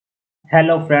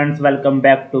Hello friends, welcome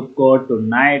back to Code.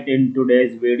 Tonight in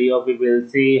today's video we will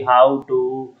see how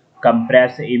to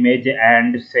compress image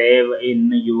and save in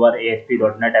your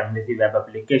ASP.NET MVC web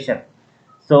application.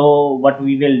 So what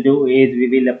we will do is we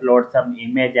will upload some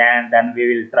image and then we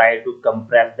will try to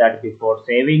compress that before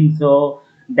saving. So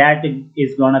that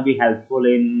is gonna be helpful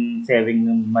in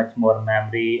saving much more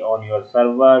memory on your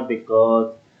server,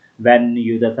 because when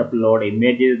users upload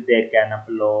images they can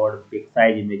upload big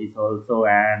size images also,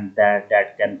 and that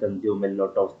can consume a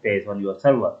lot of space on your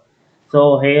server.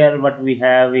 So here what we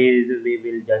have is we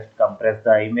will just compress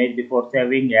the image before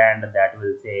saving, and that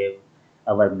will save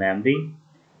our memory.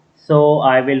 So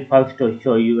I will first to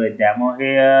show you a demo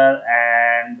here,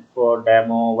 and for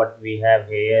demo what we have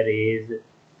here is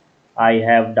I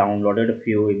have downloaded a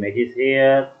few images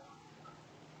here.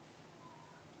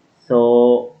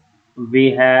 So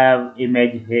we have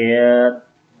image here,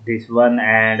 this one,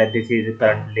 and this is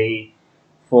currently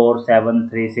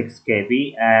 4736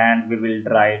 KB, and we will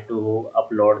try to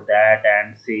upload that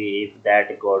and see if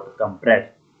that got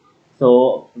compressed.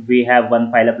 So we have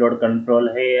one file upload control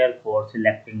here for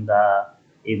selecting the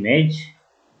image.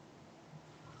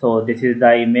 So this is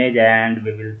the image and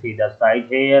we will see the size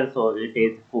here. So it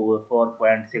is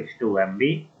 4.62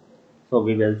 MB. So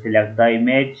we will select the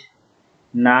image.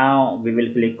 Now we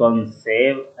will click on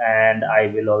save, and I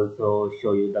will also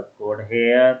show you the code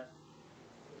here.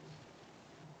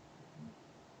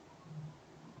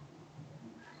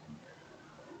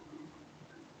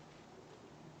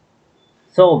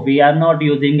 So we are not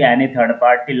using any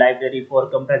third-party library for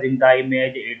compressing the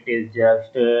image. It is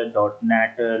just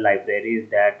 .NET libraries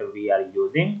that we are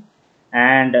using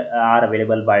and are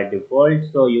available by default.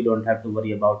 So you don't have to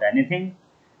worry about anything.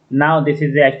 Now this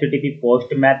is the HTTP post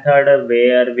method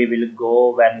where we will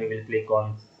go when we will click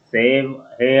on save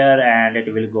here, and it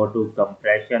will go to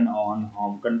compression on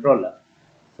home controller.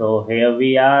 So here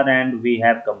we are, and we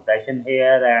have compression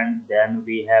here, and then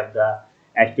we have the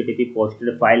HTTP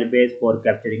posted file base for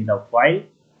capturing the file.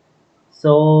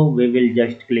 So we will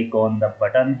just click on the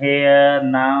button here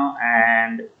now,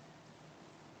 and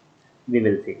we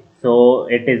will see. So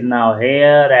it is now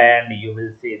here, and you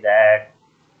will see that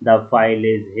the file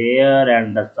is here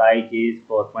and the size is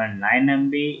 4.9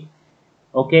 MB.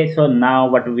 Okay, so now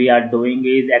what we are doing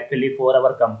is actually for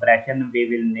our compression we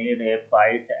will need a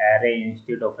byte array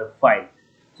instead of a file.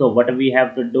 So what we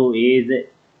have to do is,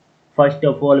 first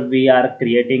of all, we are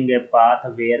creating a path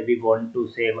where we want to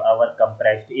save our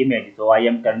compressed image. So I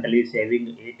am currently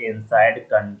saving it inside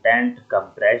content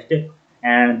compressed,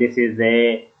 and this is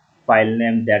a file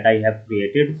name that I have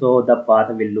created. So the path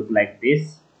will look like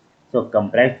this. So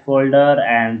compressed folder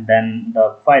and then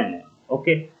the file name.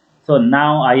 Okay. So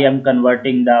now I am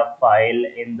converting the file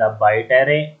in the byte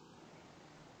array.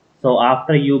 So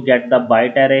after you get the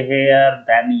byte array here,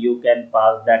 then you can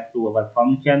pass that to our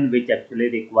function, which actually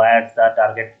requires the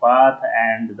target path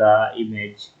and the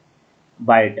image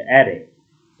byte array.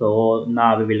 So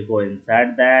now we will go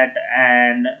inside that,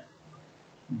 and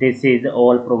this is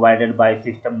all provided by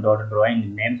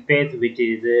system.drawing namespace, which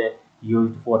is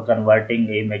used for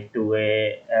converting image to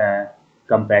a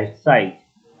compressed size.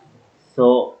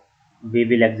 So we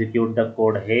will execute the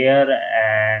code here,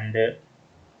 and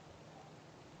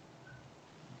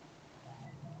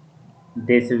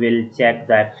this will check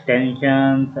the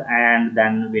extensions and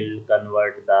then will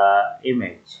convert the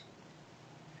image.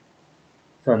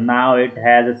 So now it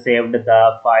has saved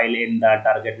the file in the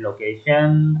target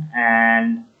location,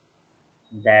 and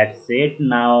that's it.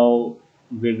 Now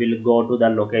we will go to the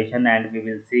location and we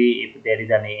will see if there is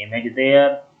any image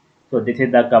there. So this is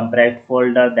the compressed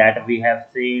folder that we have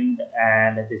seen,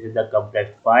 and this is the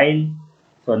compressed file.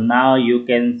 So now you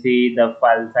can see the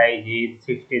file size is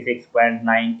 66.9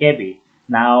 KB.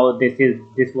 Now this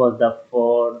was the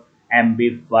 4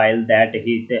 MB file that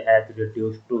it has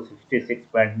reduced to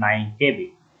 66.9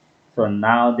 KB. So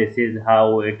now this is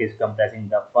how it is compressing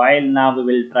the file. Now we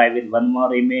will try with one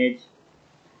more image.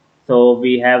 So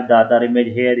we have the other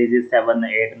image here. This is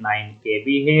 789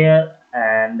 KB here,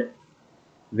 and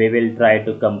we will try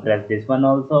to compress this one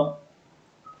also.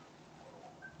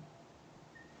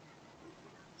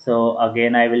 So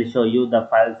again I will show you the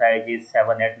file size is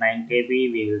 789 KB.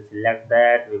 We will select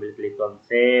that, we will click on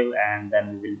save, and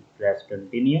then we will press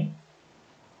continue.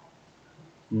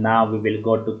 Now we will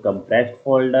go to compressed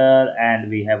folder, and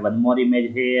we have one more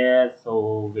image here.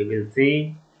 So we will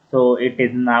see. So it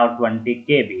is now 20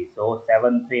 KB. So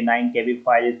 739 KB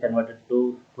file is converted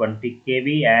to 20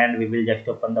 KB, and we will just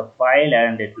open the file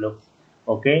and it looks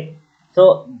okay.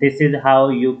 So this is how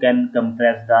you can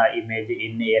compress the image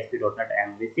in ASP.NET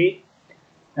MVC.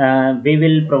 We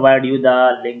will provide you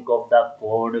the link of the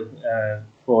code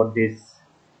for this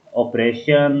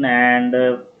operation. And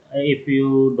if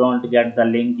you don't get the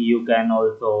link, you can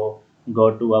also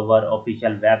go to our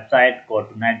official website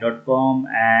codenet.com,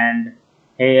 and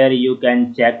here you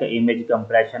can check image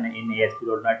compression in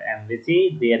ASP.NET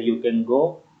MVC. There you can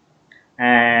go,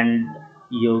 and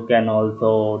you can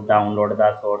also download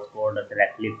the source code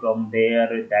directly from there.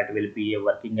 That will be a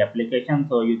working application,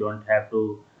 so you don't have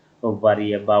to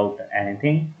worry about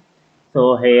anything.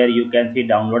 So here you can see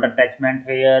download attachment.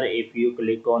 Here if you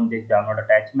click on this download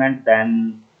attachment,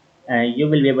 then you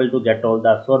will be able to get all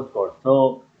the source code.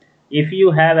 So if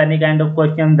you have any kind of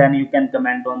question, then you can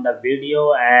comment on the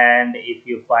video, and if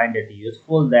you find it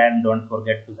useful, then don't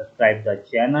forget to subscribe the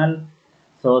channel.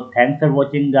 So thanks for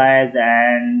watching guys,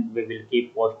 and we will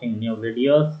keep posting new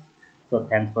videos. So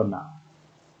thanks for now.